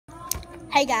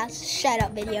Hey guys, shout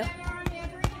out video.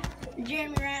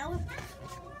 Jeremy Ratliff.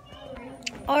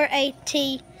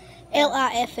 Ratliff.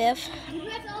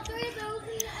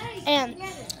 And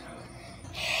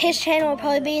his channel will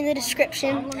probably be in the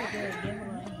description.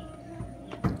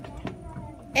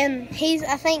 And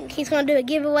I think he's going to do a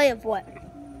giveaway of what?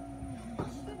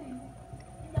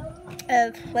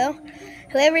 Well,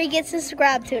 whoever he gets to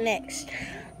subscribe to next.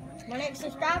 My next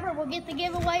subscriber will get the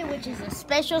giveaway, which is a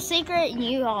special secret, and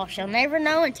you all shall never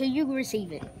know until you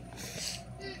receive it.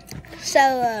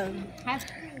 So,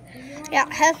 yeah,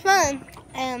 have fun.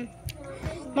 And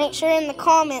make sure in the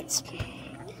comments,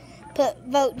 put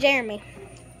vote Jeremy.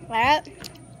 Alright?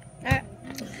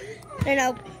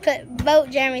 Put vote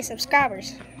Jeremy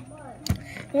subscribers.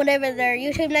 Whatever their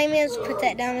YouTube name is, put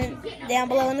that down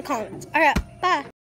below in the comments. Alright, bye.